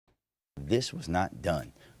This was not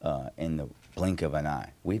done in the blink of an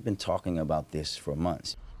eye. We've been talking about this for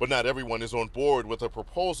months. But not everyone is on board with a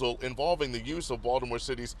proposal involving the use of Baltimore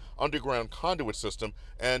City's underground conduit system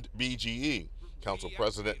and BGE. Council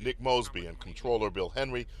President Nick Mosby and Comptroller Bill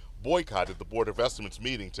Henry boycotted the Board of Estimates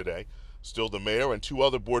meeting today. Still, the mayor and 2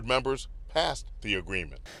 other board members passed the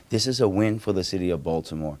agreement. This is a win for the city of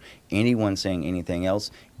Baltimore. Anyone saying anything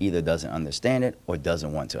else either doesn't understand it or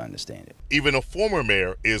doesn't want to understand it. Even a former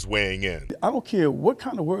mayor is weighing in. I don't care what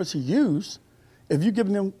kind of words he used. If you're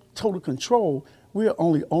giving them total control, we are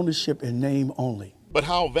only ownership in name only. But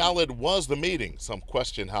how valid was the meeting? Some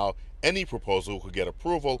question how any proposal could get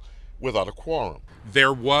approval without a quorum.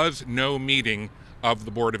 There was no meeting of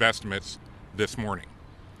the Board of Estimates this morning.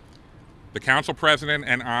 The council president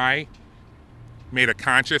and I made a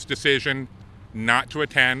conscious decision not to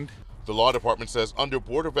attend. The law department says under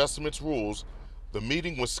Board of Estimates rules, the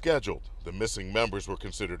meeting was scheduled. The missing members were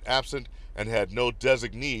considered absent and had no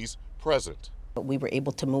designees present. We were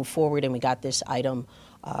able to move forward and we got this item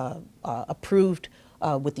approved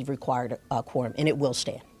with the required quorum, and it will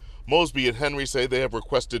stand. Mosby and Henry say they have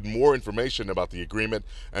requested more information about the agreement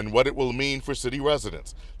and what it will mean for city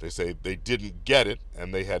residents. They say they didn't get it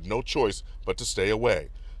and they had no choice but to stay away.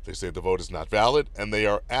 They say the vote is not valid and they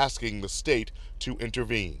are asking the state to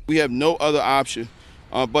intervene. We have no other option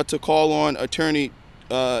but to call on Attorney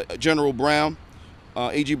General Brown,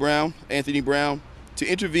 A.G. Brown, Anthony Brown, to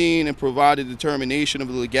intervene and provide a determination of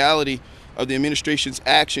the legality of the administration's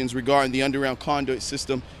actions regarding the underground conduit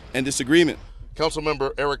system and this agreement.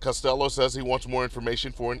 Councilmember Eric Costello says he wants more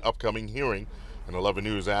information for an upcoming hearing. And 11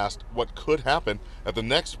 News asked what could happen at the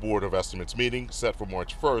next Board of Estimates meeting set for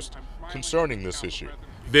March 1st concerning this issue.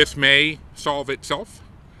 This may solve itself,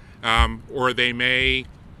 or they may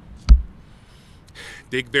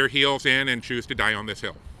dig their heels in and choose to die on this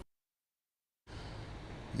hill.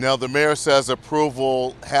 Now, the mayor says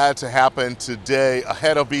approval had to happen today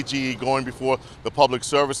ahead of BGE going before the Public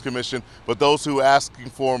Service Commission, but those who are asking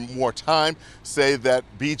for more time say that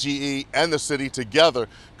BGE and the city together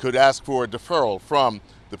could ask for a deferral from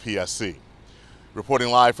the PSC. Reporting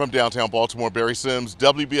live from downtown Baltimore, Barry Sims,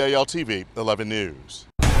 WBAL-TV, 11 News.